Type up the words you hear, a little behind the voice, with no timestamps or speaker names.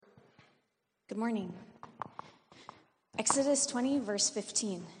Good morning. Exodus 20, verse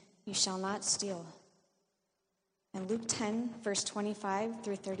 15, you shall not steal. And Luke 10, verse 25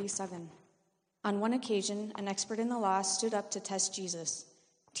 through 37. On one occasion, an expert in the law stood up to test Jesus.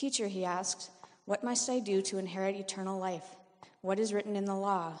 Teacher, he asked, what must I do to inherit eternal life? What is written in the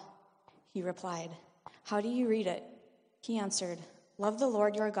law? He replied, how do you read it? He answered, love the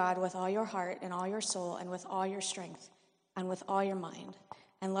Lord your God with all your heart and all your soul and with all your strength and with all your mind,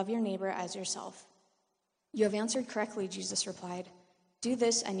 and love your neighbor as yourself. You have answered correctly, Jesus replied. Do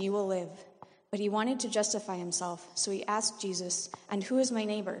this and you will live. But he wanted to justify himself, so he asked Jesus, and who is my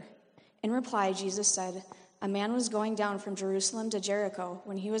neighbor? In reply, Jesus said, a man was going down from Jerusalem to Jericho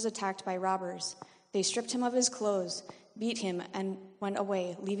when he was attacked by robbers. They stripped him of his clothes, beat him, and went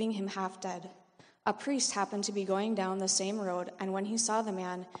away, leaving him half dead. A priest happened to be going down the same road, and when he saw the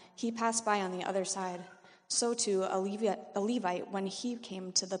man, he passed by on the other side. So too, a Levite, when he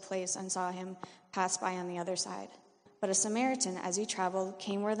came to the place and saw him, passed by on the other side. But a Samaritan, as he traveled,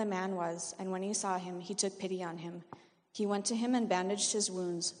 came where the man was, and when he saw him, he took pity on him. He went to him and bandaged his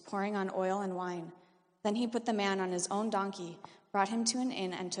wounds, pouring on oil and wine. Then he put the man on his own donkey, brought him to an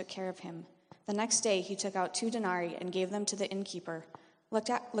inn, and took care of him. The next day he took out 2 denarii and gave them to the innkeeper. Look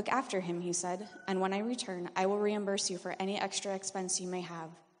after him, he said, and when I return, I will reimburse you for any extra expense you may have.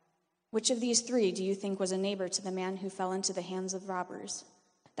 Which of these 3 do you think was a neighbor to the man who fell into the hands of robbers?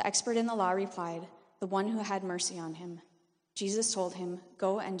 The expert in the law replied, the one who had mercy on him. Jesus told him,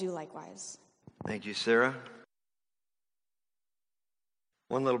 go and do likewise. Thank you, Sarah.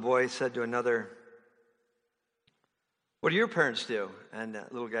 One little boy said to another, what do your parents do? And the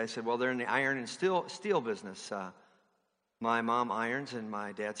little guy said, well, they're in the iron and steel business. My mom irons and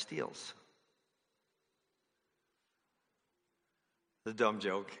my dad steals. The dumb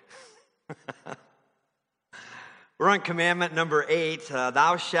joke. We're on commandment number 8,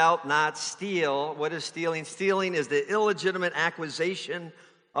 thou shalt not steal. What is stealing? Stealing is the illegitimate acquisition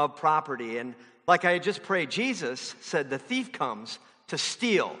of property. And like I just prayed, Jesus said the thief comes to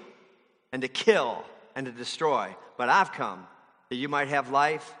steal and to kill and to destroy. But I've come that you might have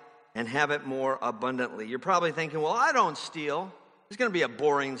life and have it more abundantly. You're probably thinking, well, I don't steal. It's going to be a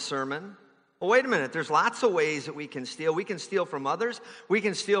boring sermon. Well, wait a minute. There's lots of ways that we can steal. We can steal from others. We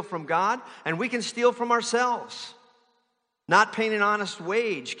can steal from God. And we can steal from ourselves. Not paying an honest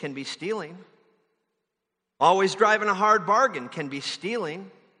wage can be stealing. Always driving a hard bargain can be stealing.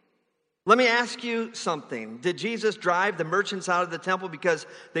 Let me ask you something. Did Jesus drive the merchants out of the temple because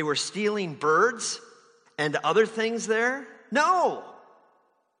they were stealing birds and other things there? No.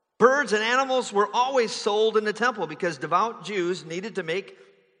 Birds and animals were always sold in the temple because devout Jews needed to make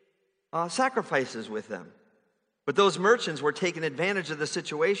sacrifices with them. But those merchants were taking advantage of the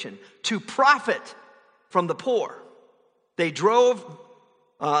situation to profit from the poor. They drove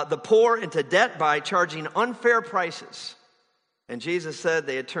the poor into debt by charging unfair prices. And Jesus said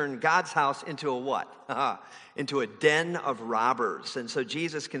they had turned God's house into a what? Into a den of robbers. And so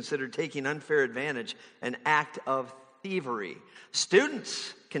Jesus considered taking unfair advantage an act of thievery.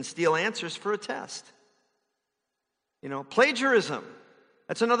 Students can steal answers for a test. Plagiarism.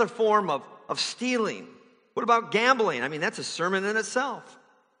 That's another form of stealing. What about gambling? I mean, that's a sermon in itself.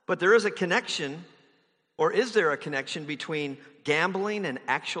 But there is a connection, or is there a connection between gambling and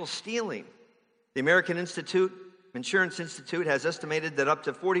actual stealing? The American Insurance Institute has estimated that up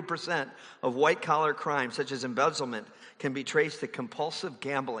to 40% of white-collar crimes, such as embezzlement, can be traced to compulsive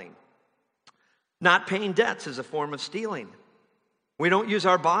gambling. Not paying debts is a form of stealing. We don't use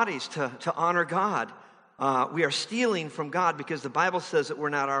our bodies to honor God. We are stealing from God because the Bible says that we're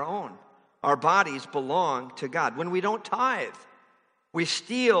not our own. Our bodies belong to God. When we don't tithe, we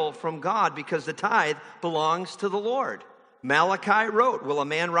steal from God because the tithe belongs to the Lord. Malachi wrote, will a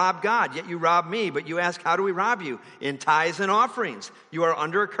man rob God? Yet you rob me. But you ask, how do we rob you? In tithes and offerings. You are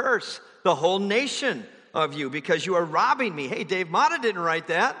under a curse, the whole nation of you, because you are robbing me. Hey, Dave Mata didn't write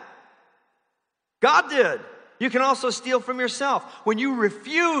that. God did. You can also steal from yourself. When you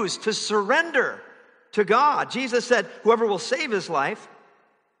refuse to surrender to God, Jesus said, whoever will save his life,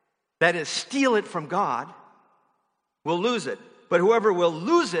 that is, steal it from God, will lose it. But whoever will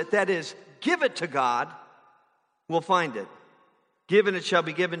lose it, that is, give it to God, will find it. Given it shall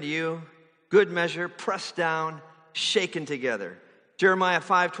be given to you, good measure, pressed down, shaken together. Jeremiah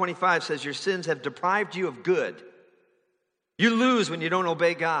 5:25 says, your sins have deprived you of good. You lose when you don't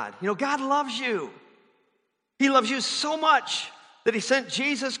obey God. God loves you. He loves you so much that he sent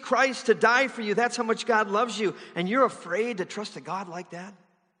Jesus Christ to die for you. That's how much God loves you. And you're afraid to trust a God like that?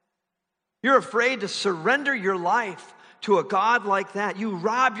 You're afraid to surrender your life to a God like that, you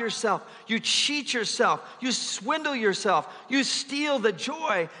rob yourself, you cheat yourself, you swindle yourself, you steal the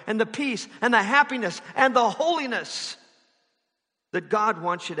joy and the peace and the happiness and the holiness that God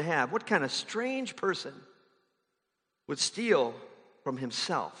wants you to have. What kind of strange person would steal from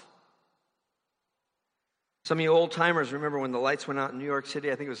himself? Some of you old timers remember when the lights went out in New York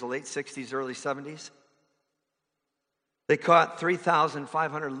City. I think it was the late 60s, early 70s. They caught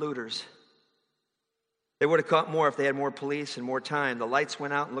 3,500 looters. They would have caught more if they had more police and more time. The lights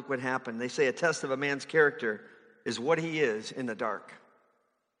went out and look what happened. They say a test of a man's character is what he is in the dark.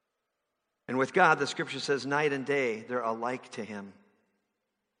 And with God, the scripture says night and day, they're alike to him.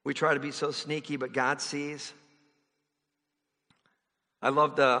 We try to be so sneaky, but God sees. I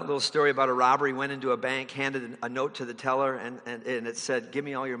love the little story about a robber. He went into a bank, handed a note to the teller, and it said, "Give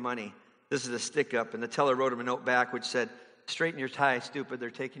me all your money. This is a stick-up." And the teller wrote him a note back which said, "Straighten your tie, stupid.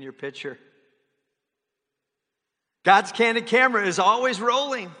 They're taking your picture." God's candid camera is always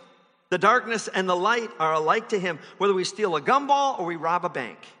rolling. The darkness and the light are alike to him, whether we steal a gumball or we rob a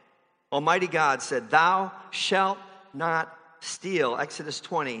bank. Almighty God said, "Thou shalt not steal," Exodus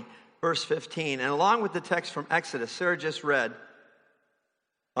 20, verse 15. And along with the text from Exodus, Sarah just read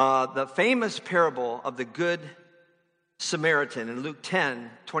the famous parable of the Good Samaritan in Luke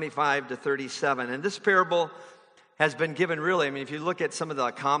 10, 25 to 37. And this parable has been given really, if you look at some of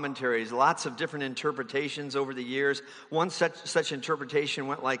the commentaries, lots of different interpretations over the years. One such interpretation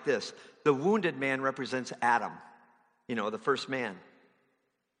went like this. The wounded man represents Adam, the first man.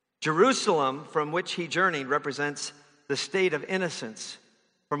 Jerusalem, from which he journeyed, represents the state of innocence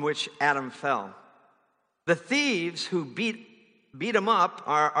from which Adam fell. The thieves who beat him up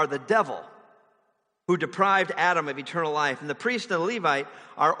are the devil, who deprived Adam of eternal life. And the priest and the Levite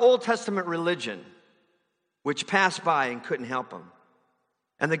are Old Testament religion, which passed by and couldn't help him.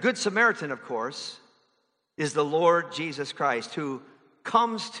 And the Good Samaritan, of course, is the Lord Jesus Christ, who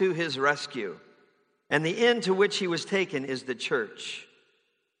comes to his rescue. And the inn to which he was taken is the church.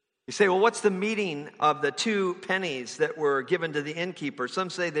 You say, well, what's the meaning of the 2 pennies that were given to the innkeeper? Some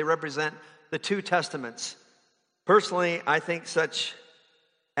say they represent the 2 testaments. Personally, I think such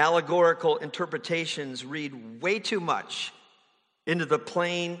allegorical interpretations read way too much into the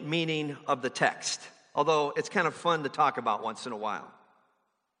plain meaning of the text, although it's kind of fun to talk about once in a while.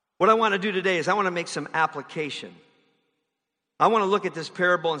 What I want to do today is I want to make some application. I want to look at this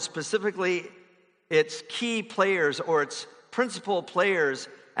parable and specifically its key players or its principal players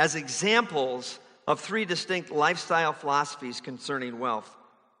as examples of 3 distinct lifestyle philosophies concerning wealth.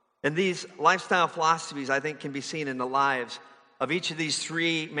 And these lifestyle philosophies, I think, can be seen in the lives of each of these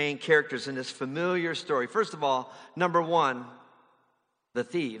 3 main characters in this familiar story. First of all, number 1, the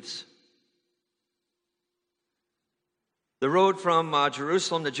thieves. The road from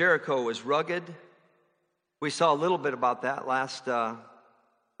Jerusalem to Jericho was rugged. We saw a little bit about that last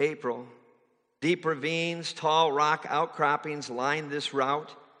April. Deep ravines, tall rock outcroppings lined this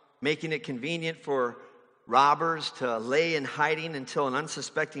route, making it convenient for robbers to lay in hiding until an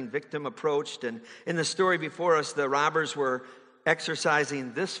unsuspecting victim approached. And in the story before us, the robbers were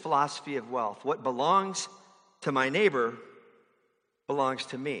exercising this philosophy of wealth. What belongs to my neighbor belongs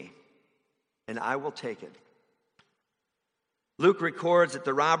to me, and I will take it. Luke records that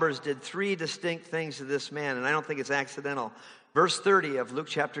the robbers did 3 distinct things to this man, and I don't think it's accidental. Verse 30 of Luke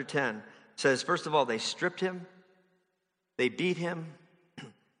chapter 10 says, first of all, they stripped him, they beat him,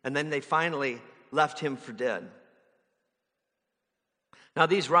 and then they finally left him for dead. Now,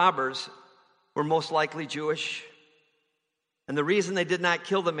 these robbers were most likely Jewish, and the reason they did not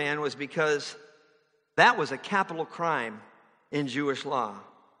kill the man was because that was a capital crime in Jewish law,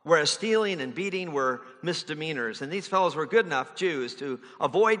 whereas stealing and beating were misdemeanors. And these fellows were good enough, Jews, to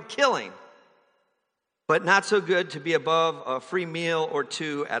avoid killing, but not so good to be above a free meal or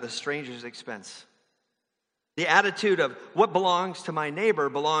 2 at a stranger's expense. The attitude of what belongs to my neighbor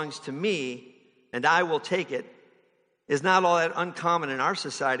belongs to me, and I will take it, is not all that uncommon in our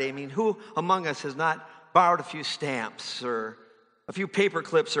society. Who among us has not borrowed a few stamps or a few paper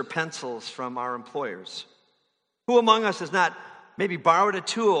clips or pencils from our employers? Who among us has not maybe borrowed a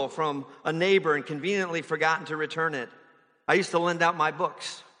tool from a neighbor and conveniently forgotten to return it? I used to lend out my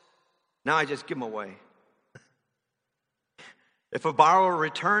books. Now I just give them away. If a borrower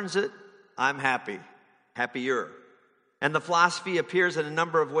returns it, I'm happier. And the philosophy appears in a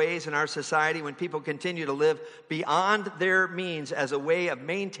number of ways in our society when people continue to live beyond their means as a way of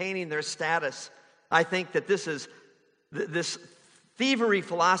maintaining their status. I think that this thievery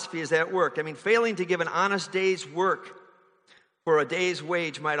philosophy is at work. Failing to give an honest day's work for a day's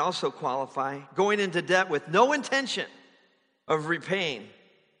wage might also qualify. Going into debt with no intention of repaying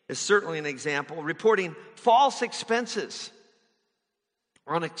is certainly an example. Reporting false expenses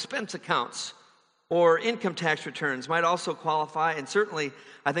on expense accounts or income tax returns might also qualify. And certainly,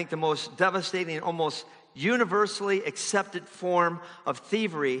 I think the most devastating, almost universally accepted form of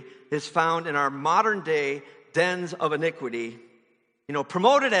thievery is found in our modern day dens of iniquity.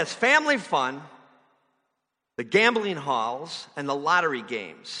 Promoted as family fun, the gambling halls and the lottery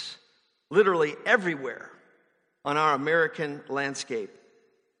games, literally everywhere on our American landscape.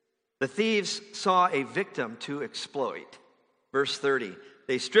 The thieves saw a victim to exploit. Verse 30,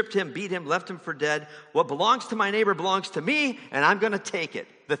 they stripped him, beat him, left him for dead. What belongs to my neighbor belongs to me, and I'm going to take it.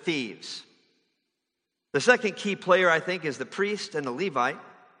 The thieves. The second key player, I think, is the priest and the Levite.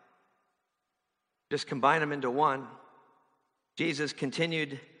 Just combine them into one. Jesus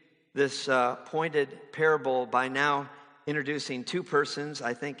continued this pointed parable by now introducing two persons,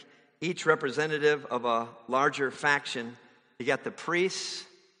 I think each representative of a larger faction. You got the priests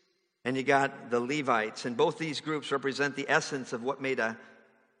and you got the Levites. And both these groups represent the essence of what made a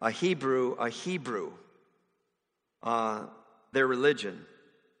Hebrew, their religion.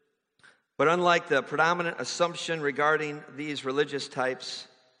 But unlike the predominant assumption regarding these religious types,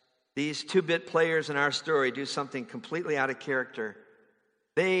 these two-bit players in our story do something completely out of character.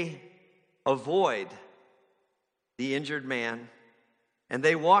 They avoid the injured man, and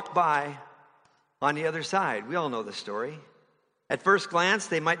they walk by on the other side. We all know the story. At first glance,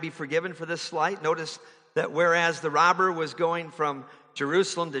 they might be forgiven for this slight. Notice that whereas the robber was going from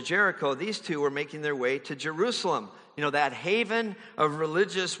Jerusalem to Jericho, these two were making their way to Jerusalem. That haven of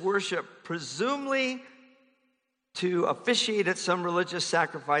religious worship, presumably to officiate at some religious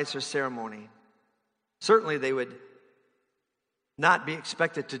sacrifice or ceremony. Certainly they would not be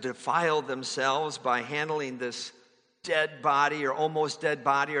expected to defile themselves by handling this dead body or almost dead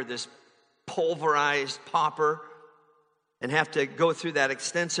body or this pulverized pauper and have to go through that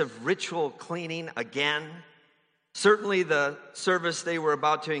extensive ritual cleaning again. Certainly the service they were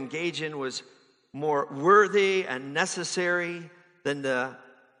about to engage in was more worthy and necessary than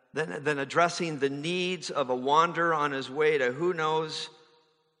addressing the needs of a wanderer on his way to who knows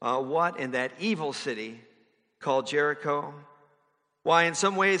what in that evil city called Jericho. Why, in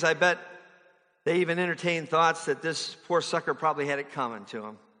some ways, I bet they even entertained thoughts that this poor sucker probably had it coming to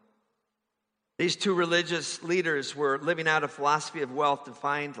him. These two religious leaders were living out a philosophy of wealth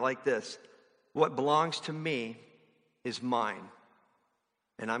defined like this: what belongs to me is mine,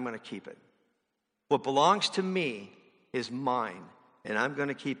 and I'm going to keep it. What belongs to me is mine, and I'm going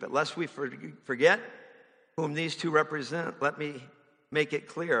to keep it. Lest we forget whom these two represent, let me make it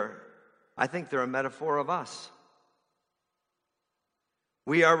clear. I think they're a metaphor of us.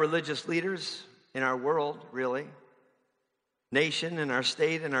 We are religious leaders in our world, really. Nation, in our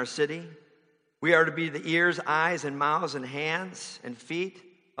state, in our city. We are to be the ears, eyes, and mouths, and hands, and feet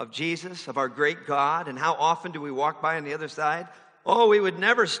of Jesus, of our great God. And how often do we walk by on the other side? Oh, we would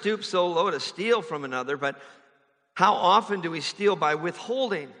never stoop so low to steal from another, but how often do we steal by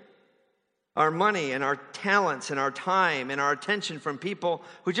withholding our money and our talents and our time and our attention from people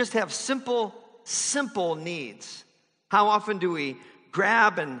who just have simple needs? How often do we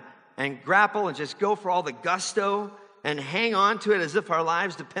grab and grapple and just go for all the gusto and hang on to it as if our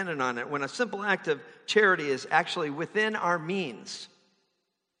lives depended on it, when a simple act of charity is actually within our means?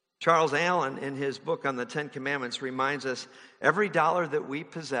 Charles Allen, in his book on the 10 Commandments, reminds us every dollar that we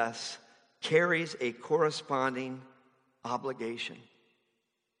possess carries a corresponding obligation.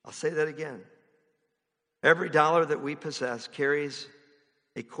 I'll say that again. Every dollar that we possess carries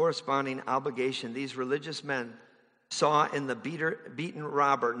a corresponding obligation. These religious men saw in the beaten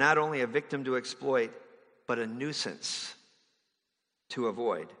robber not only a victim to exploit, but a nuisance to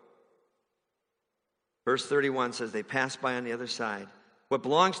avoid. Verse 31 says, they passed by on the other side. What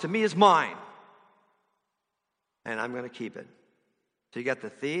belongs to me is mine, and I'm going to keep it. So you got the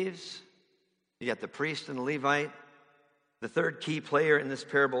thieves, you got the priest and the Levite. The third key player in this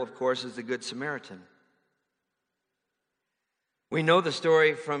parable, of course, is the Good Samaritan. We know the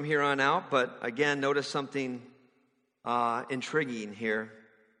story from here on out, but again, notice something intriguing here.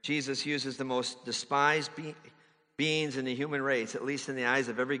 Jesus uses the most despised beings in the human race, at least in the eyes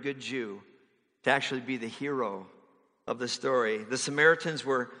of every good Jew, to actually be the hero of the story. The Samaritans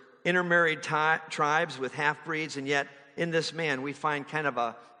were intermarried tribes with half-breeds, and yet in this man we find kind of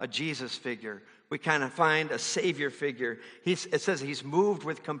a Jesus figure. We kind of find a Savior figure. It says he's moved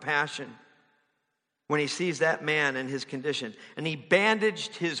with compassion when he sees that man and his condition. And he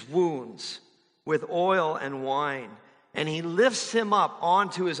bandaged his wounds with oil and wine. And he lifts him up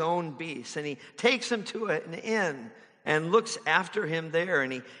onto his own beast. And he takes him to an inn and looks after him there.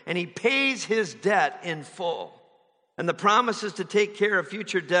 And he pays his debt in full. And the promise is to take care of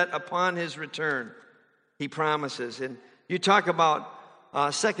future debt upon his return. He promises. And you talk about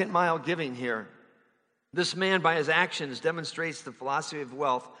second mile giving here. This man, by his actions, demonstrates the philosophy of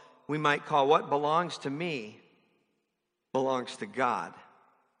wealth we might call what belongs to me belongs to God,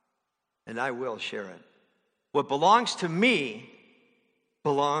 and I will share it. What belongs to me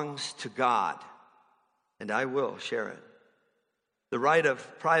belongs to God, and I will share it. The right of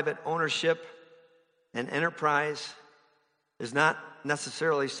private ownership and enterprise is not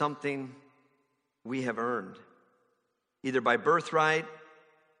necessarily something we have earned, either by birthright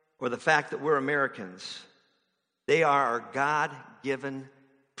or the fact that we're Americans. They are our God-given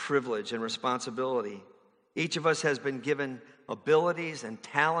privilege and responsibility. Each of us has been given abilities and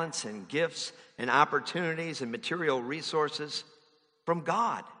talents and gifts and opportunities and material resources from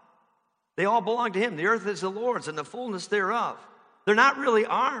God. They all belong to him. The earth is the Lord's and the fullness thereof. They're not really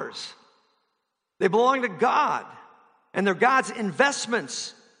ours. They belong to God, and they're God's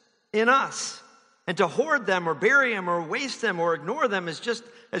investments in us. And to hoard them or bury them or waste them or ignore them is just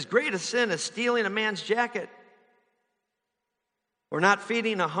as great a sin as stealing a man's jacket or not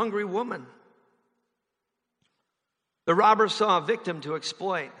feeding a hungry woman. The robber saw a victim to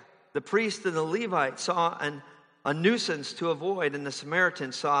exploit. The priest and the Levite saw a nuisance to avoid, and the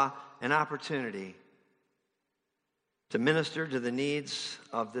Samaritan saw an opportunity to minister to the needs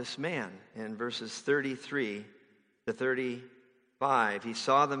of this man. In verses 33 to 35, he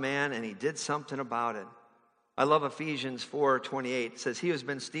saw the man and he did something about it. I love Ephesians 4:28. It says, he who has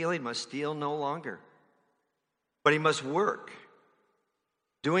been stealing must steal no longer, but he must work,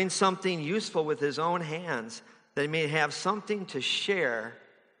 doing something useful with his own hands, that he may have something to share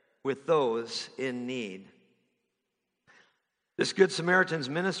with those in need. This Good Samaritan's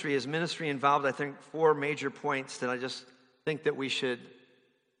ministry involved, I think, 4 major points that I just think that we should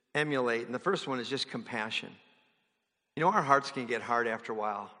emulate. And the first one is just compassion. You know, our hearts can get hard after a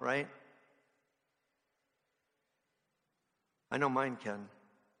while, right? I know mine can.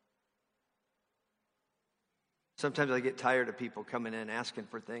 Sometimes I get tired of people coming in asking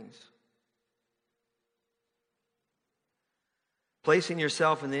for things. Placing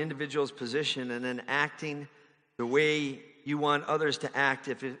yourself in the individual's position and then acting the way you want others to act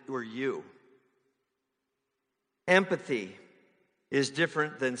if it were you. Empathy is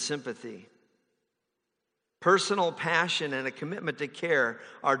different than sympathy. Personal passion and a commitment to care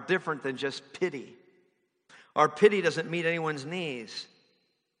are different than just pity. Our pity doesn't meet anyone's needs.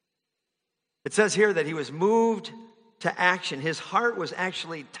 It says here that he was moved to action. His heart was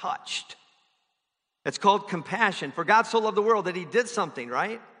actually touched. It's called compassion. For God so loved the world that he did something,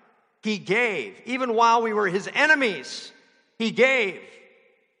 right? He gave. Even while we were his enemies, he gave.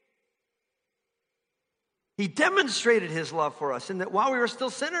 He demonstrated his love for us in that while we were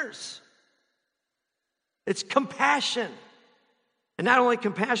still sinners. It's compassion. And not only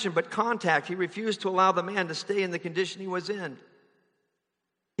compassion, but contact. He refused to allow the man to stay in the condition he was in.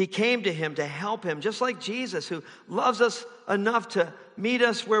 He came to him to help him, just like Jesus, who loves us enough to meet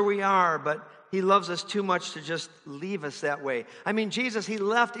us where we are, but he loves us too much to just leave us that way. I mean, Jesus, he's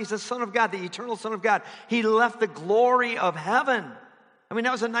the Son of God, the eternal Son of God. He left the glory of heaven. I mean,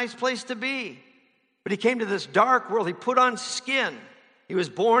 that was a nice place to be. But he came to this dark world. He put on skin. He was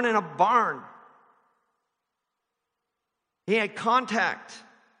born in a barn. He had contact.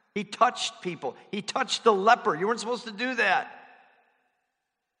 He touched people. He touched the leper. You weren't supposed to do that.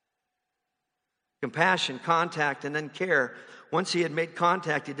 Compassion, contact, and then care. Once he had made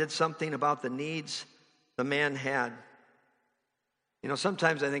contact, he did something about the needs the man had. You know,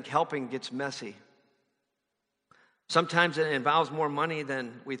 sometimes I think helping gets messy. Sometimes it involves more money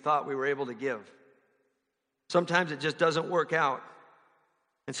than we thought we were able to give. Sometimes it just doesn't work out.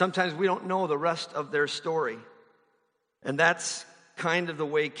 And sometimes we don't know the rest of their story. And that's kind of the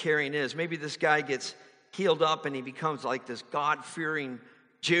way caring is. Maybe this guy gets healed up and he becomes like this God-fearing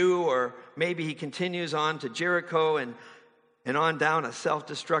Jew, or maybe he continues on to Jericho and on down a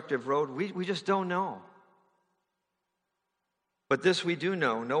self-destructive road. We just don't know. But this we do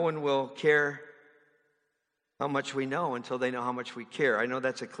know. No one will care how much we know until they know how much we care. I know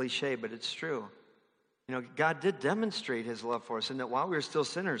that's a cliche, but it's true. You know, God did demonstrate his love for us, and that while we were still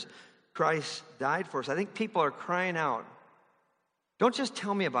sinners, Christ died for us. I think people are crying out, don't just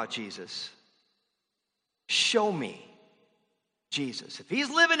tell me about Jesus. Show me Jesus. If he's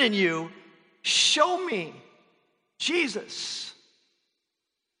living in you, show me Jesus.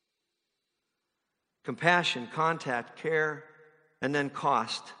 Compassion, contact, care, and then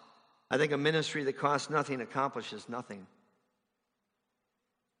cost. I think a ministry that costs nothing accomplishes nothing.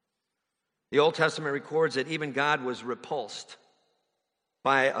 The Old Testament records that even God was repulsed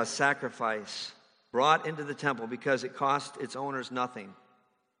by a sacrifice brought into the temple because it cost its owners nothing.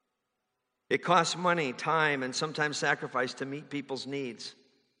 It costs money, time, and sometimes sacrifice to meet people's needs.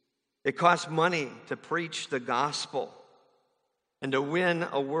 It costs money to preach the gospel and to win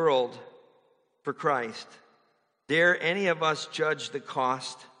a world for Christ. Dare any of us judge the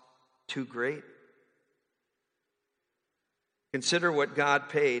cost too great? Consider what God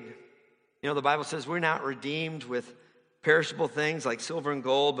paid. You know, the Bible says we're not redeemed with perishable things like silver and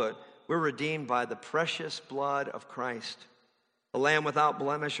gold, but we're redeemed by the precious blood of Christ, a lamb without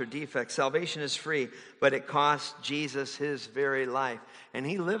blemish or defect. Salvation is free, but it cost Jesus his very life. And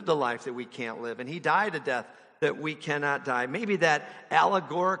he lived a life that we can't live, and he died a death that we cannot die. Maybe that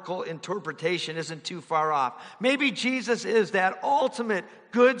allegorical interpretation isn't too far off. Maybe Jesus is that ultimate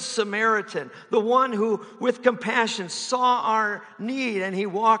good Samaritan, the one who, with compassion, saw our need, and he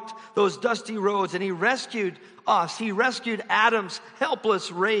walked those dusty roads, and he rescued us. He rescued Adam's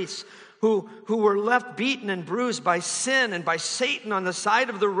helpless race, who were left beaten and bruised by sin and by Satan on the side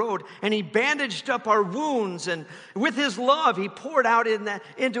of the road. And he bandaged up our wounds, and with his love, he poured out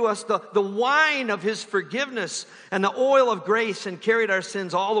into us the wine of his forgiveness and the oil of grace, and carried our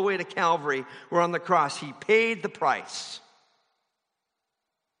sins all the way to Calvary, where on the cross he paid the price.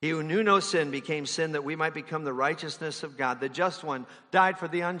 He who knew no sin became sin that we might become the righteousness of God. The just one died for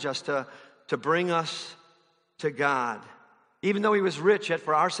the unjust to bring us to God. Even though he was rich, yet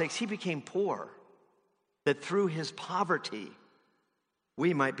for our sakes he became poor, that through his poverty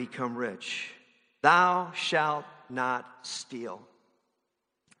we might become rich. Thou shalt not steal.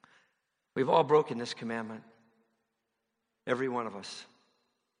 We've all broken this commandment, every one of us.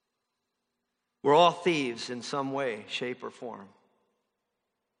 We're all thieves in some way, shape, or form.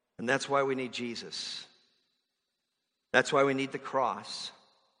 And that's why we need Jesus. That's why we need the cross.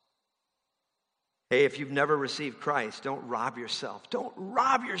 Hey, if you've never received Christ, don't rob yourself. Don't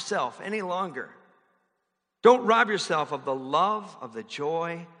rob yourself any longer. Don't rob yourself of the love, of the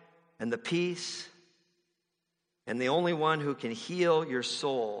joy, and the peace, and the only one who can heal your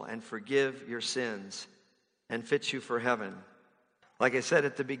soul and forgive your sins and fit you for heaven. Like I said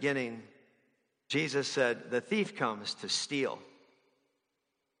at the beginning, Jesus said, the thief comes to steal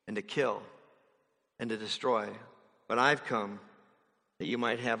and to kill and to destroy, but I've come that you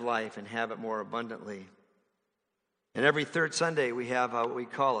might have life and have it more abundantly. And every third Sunday we have what we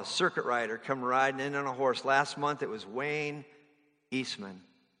call a circuit rider come riding in on a horse. Last month it was Wayne Eastman.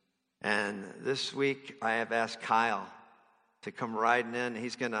 And this week I have asked Kyle to come riding in.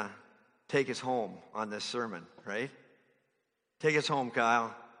 He's going to take us home on this sermon, right? Take us home,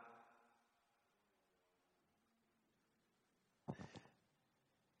 Kyle.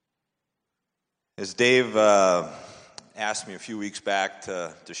 As Dave asked me a few weeks back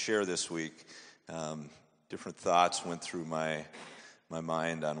to share this week, different thoughts went through my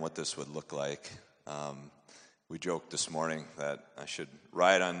mind on what this would look like. We joked this morning that I should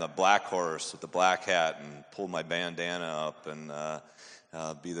ride on the black horse with the black hat and pull my bandana up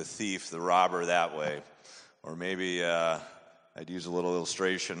and be the thief, the robber that way. Or maybe I'd use a little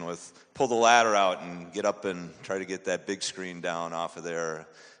illustration with pull the ladder out and get up and try to get that big screen down off of there,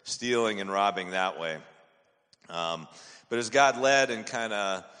 stealing and robbing that way. But as God led and kind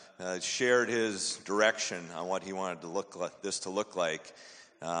of shared his direction on what he wanted to look like,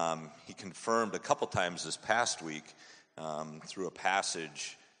 he confirmed a couple times this past week through a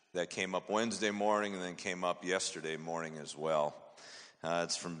passage that came up Wednesday morning and then came up yesterday morning as well.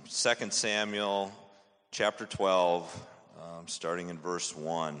 It's from 2 Samuel chapter 12, starting in verse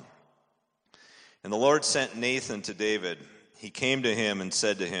 1. And the Lord sent Nathan to David. He came to him and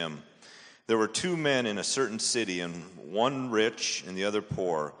said to him, there were two men in a certain city, and one rich and the other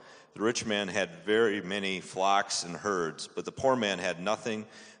poor. The rich man had very many flocks and herds, but the poor man had nothing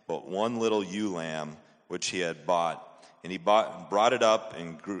but one little ewe lamb, which he had bought. And he brought it up,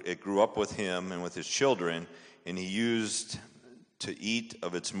 and it grew up with him and with his children, and he used to eat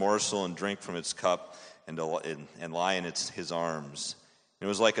of its morsel and drink from its cup and lie in his arms. And it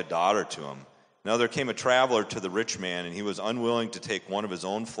was like a daughter to him. Now there came a traveler to the rich man, and he was unwilling to take one of his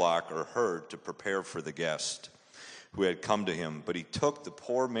own flock or herd to prepare for the guest who had come to him. But he took the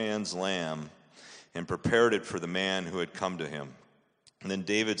poor man's lamb and prepared it for the man who had come to him. And then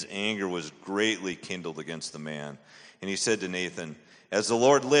David's anger was greatly kindled against the man. And he said to Nathan, as the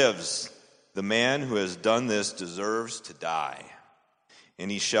Lord lives, the man who has done this deserves to die.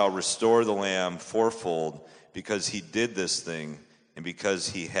 And he shall restore the lamb fourfold, because he did this thing and because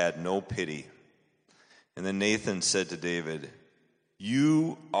he had no pity. And then Nathan said to David,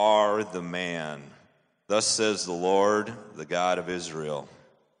 you are the man. Thus says the Lord, the God of Israel.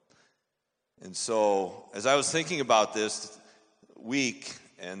 And so, as I was thinking about this week,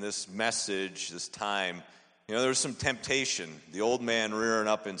 and this message, this time, there was some temptation, the old man rearing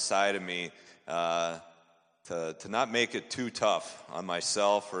up inside of me, to not make it too tough on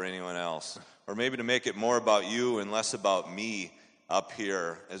myself or anyone else, or maybe to make it more about you and less about me up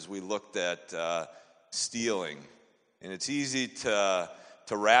here as we looked at stealing. And it's easy to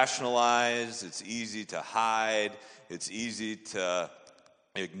rationalize, it's easy to hide, it's easy to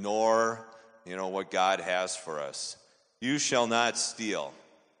ignore, what God has for us. You shall not steal.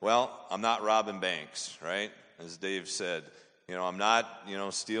 Well, I'm not robbing banks, right? As Dave said, I'm not,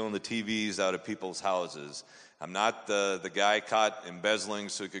 stealing the TVs out of people's houses. I'm not the guy caught embezzling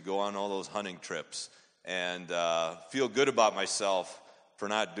so he could go on all those hunting trips and feel good about myself for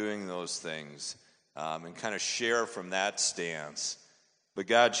not doing those things, and kind of share from that stance. But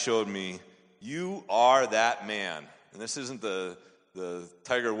God showed me, you are that man. And this isn't the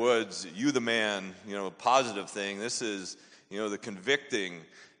Tiger Woods, you the man, positive thing. This is, the convicting,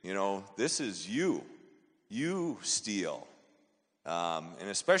 this is you. You steal. And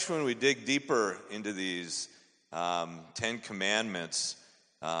especially when we dig deeper into these 10 Commandments,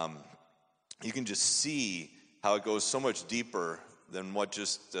 you can just see how it goes so much deeper than what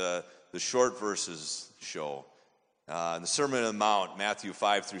just the short verses show. In the Sermon on the Mount, Matthew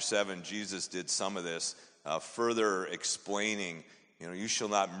 5-7, Jesus did some of this, further explaining, you shall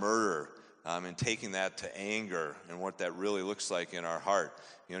not murder, and taking that to anger and what that really looks like in our heart.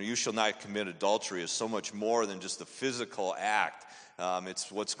 You shall not commit adultery is so much more than just the physical act.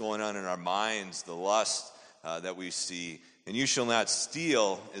 It's what's going on in our minds, the lust that we see. And you shall not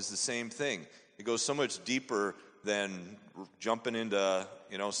steal is the same thing. It goes so much deeper than jumping into,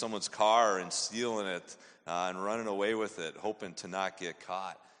 someone's car and stealing it and running away with it, hoping to not get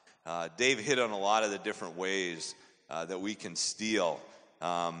caught. Dave hit on a lot of the different ways that we can steal.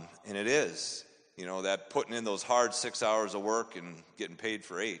 And it is, that putting in those hard 6 hours of work and getting paid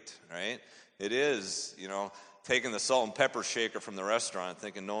for 8, right? It is, taking the salt and pepper shaker from the restaurant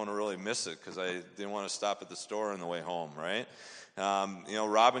thinking no one will really miss it because I didn't want to stop at the store on the way home, right?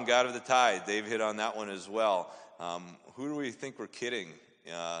 Robbing God of the tithe, Dave hit on that one as well. Who do we think we're kidding,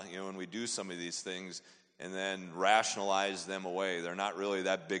 when we do some of these things and then rationalize them away? They're not really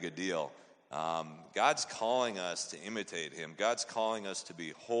that big a deal. God's calling us to imitate him. God's calling us to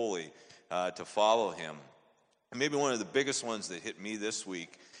be holy, to follow him. And maybe one of the biggest ones that hit me this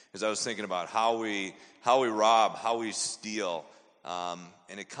week is I was thinking about how we rob, how we steal.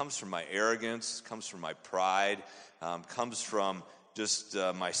 And it comes from my arrogance, comes from my pride, comes from just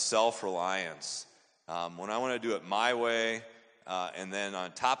my self-reliance. When I want to do it my way, and then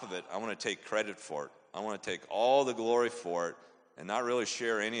on top of it, I want to take credit for it. I want to take all the glory for it and not really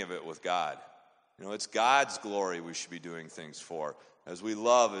share any of it with God. It's God's glory we should be doing things for. As we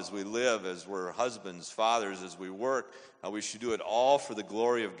love, as we live, as we're husbands, fathers, as we work, we should do it all for the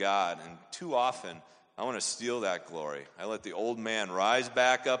glory of God. And too often, I want to steal that glory. I let the old man rise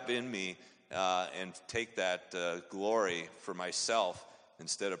back up in me and take that glory for myself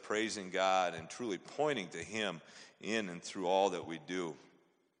instead of praising God and truly pointing to him in and through all that we do.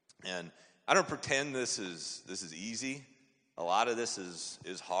 And I don't pretend this is easy. A lot of this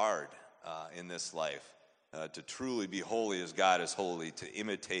is hard in this life. To truly be holy as God is holy, to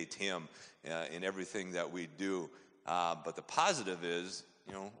imitate him in everything that we do. But the positive is,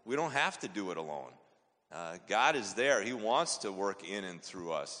 we don't have to do it alone. God is there. He wants to work in and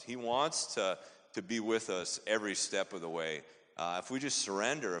through us. He wants to be with us every step of the way. If we just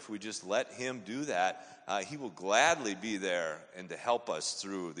surrender, if we just let him do that, he will gladly be there and to help us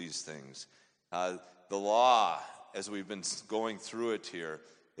through these things. The law, as we've been going through it here,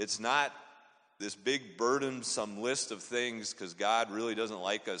 it's not this big burdensome list of things because God really doesn't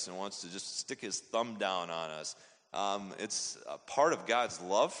like us and wants to just stick his thumb down on us. It's a part of God's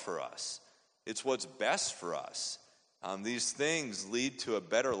love for us. It's what's best for us. These things lead to a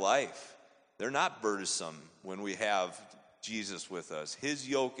better life. They're not burdensome when we have Jesus with us. His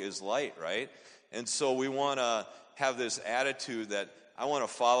yoke is light, right? And so we want to have this attitude that I want to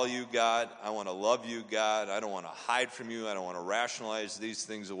follow you, God. I want to love you, God. I don't want to hide from you. I don't want to rationalize these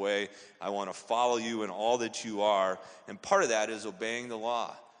things away. I want to follow you in all that you are. And part of that is obeying the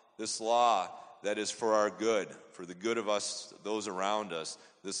law. This law that is for our good, for the good of us, those around us.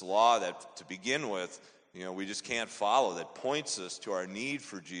 This law that, to begin with, we just can't follow, that points us to our need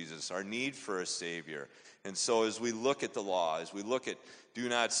for Jesus, our need for a Savior. And so as we look at the law, as we look at do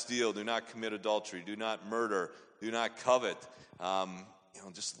not steal, do not commit adultery, do not murder, do not covet,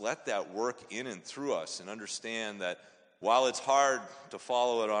 just let that work in and through us and understand that while it's hard to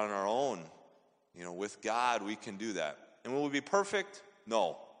follow it on our own, with God we can do that. And will we be perfect?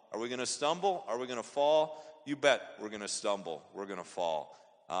 No. Are we going to stumble? Are we going to fall? You bet we're going to stumble. We're going to fall.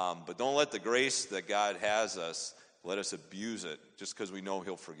 But don't let the grace that God has us, let us abuse it just because we know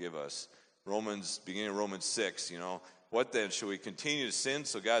he'll forgive us. Beginning of Romans 6, what then? Shall we continue to sin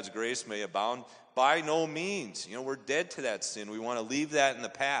so God's grace may abound? By no means. We're dead to that sin. We want to leave that in the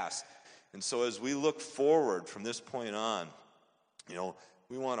past. And so as we look forward from this point on,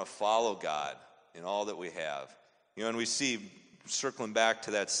 we want to follow God in all that we have. And we see, circling back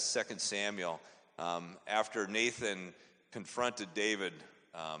to that 2 Samuel, after Nathan confronted David,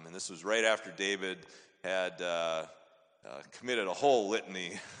 and this was right after David had committed a whole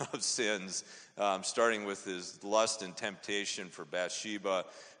litany of sins, starting with his lust and temptation for Bathsheba,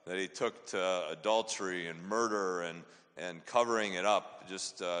 that he took to adultery and murder and covering it up,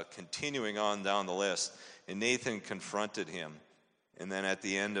 just continuing on down the list. And Nathan confronted him. And then at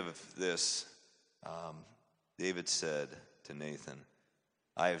the end of this, David said to Nathan,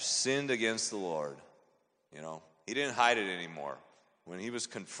 I have sinned against the Lord. He didn't hide it anymore. When he was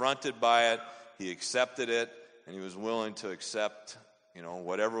confronted by it, he accepted it, and he was willing to accept,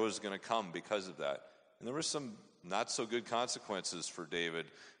 whatever was going to come because of that. And there were some not so good consequences for David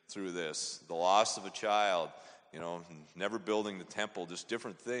through this. The loss of a child, never building the temple, just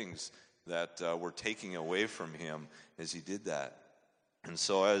different things that were taking away from him as he did that. And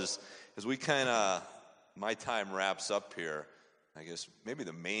so as we kind of, my time wraps up here, I guess maybe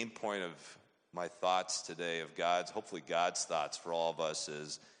the main point of my thoughts today of hopefully God's thoughts for all of us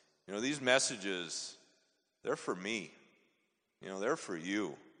is, these messages, they're for me. They're for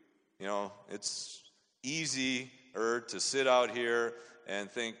you. It's easier to sit out here and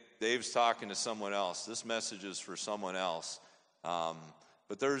think Dave's talking to someone else. This message is for someone else.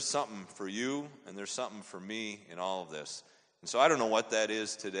 But there's something for you and there's something for me in all of this. And so I don't know what that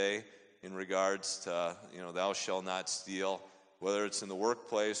is today in regards to, thou shalt not steal, whether it's in the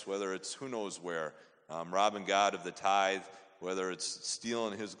workplace, whether it's who knows where, robbing God of the tithe, whether it's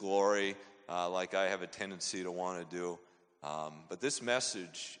stealing his glory, like I have a tendency to want to do. But this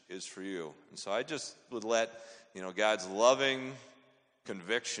message is for you. And so I just would let, God's loving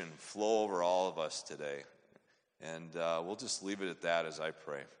conviction flow over all of us today. And we'll just leave it at that as I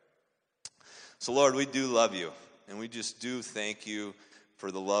pray. So, Lord, we do love you. And we just do thank you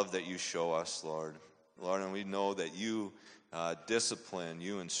for the love that you show us, Lord. Lord, and we know that you discipline,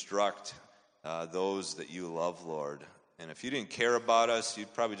 you instruct those that you love, Lord. And if you didn't care about us,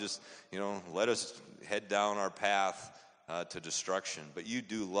 you'd probably just, let us head down our path to destruction. But you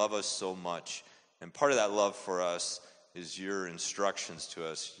do love us so much. And part of that love for us is your instructions to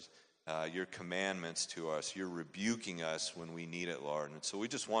us, your commandments to us. You're rebuking us when we need it, Lord. And so we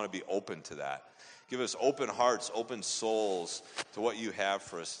just want to be open to that. Give us open hearts, open souls to what you have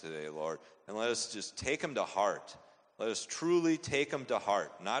for us today, Lord. And let us just take them to heart. Let us truly take them to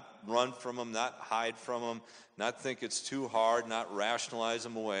heart. Not run from them, not hide from them, not think it's too hard, not rationalize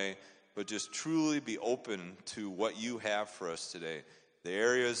them away, but just truly be open to what you have for us today. The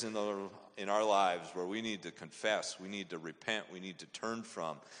areas in our lives where we need to confess, we need to repent, we need to turn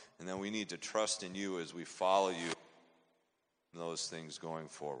from, and then we need to trust in you as we follow you in those things going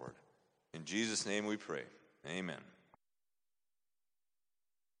forward. In Jesus' name we pray. Amen.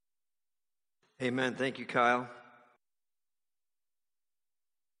 Amen. Thank you, Kyle.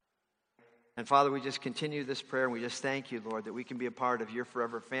 And Father, we just continue this prayer, and we just thank you, Lord, that we can be a part of your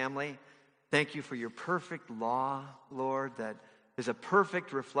forever family. Thank you for your perfect law, Lord, that is a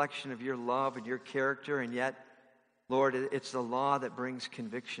perfect reflection of your love and your character, and yet, Lord, it's the law that brings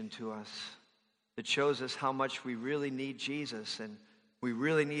conviction to us. It shows us how much we really need Jesus, and we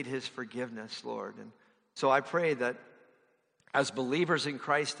really need his forgiveness, Lord. And so I pray that as believers in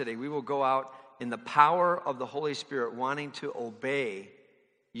Christ today, we will go out in the power of the Holy Spirit, wanting to obey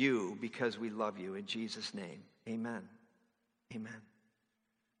you because we love you. In Jesus' name, amen. Amen.